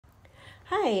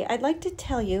Hi, I'd like to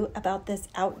tell you about this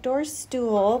outdoor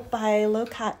stool by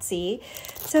LOKATSE.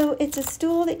 So it's a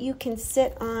stool that you can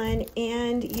sit on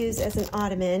and use as an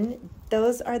ottoman.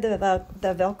 Those are the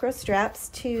Velcro straps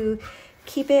to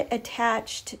keep it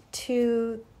attached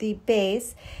to the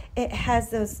base. It has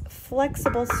those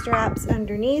flexible straps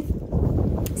underneath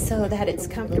so that it's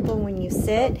comfortable when you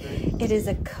sit. It is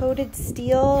a coated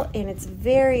steel and it's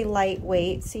very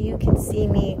lightweight, so you can see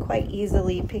me quite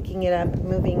easily picking it up,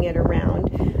 moving it around,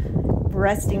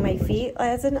 resting my feet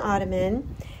as an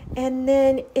ottoman. And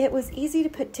then it was easy to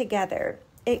put together.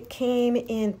 It came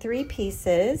in 3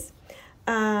 pieces.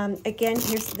 Again,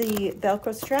 here's the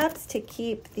Velcro straps to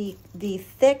keep the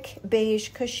thick beige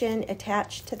cushion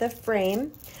attached to the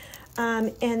frame.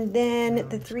 And then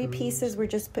the 3 pieces were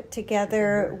just put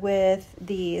together with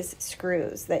these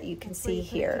screws that you can see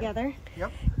here. Together.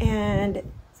 Yep. And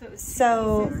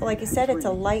so, like I said, it's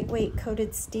a lightweight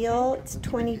coated steel. It's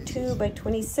 22 by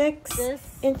 26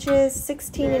 inches,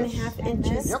 16.5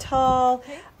 inches tall.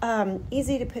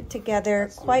 Easy to put together,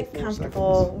 quite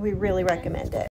comfortable. We really recommend it.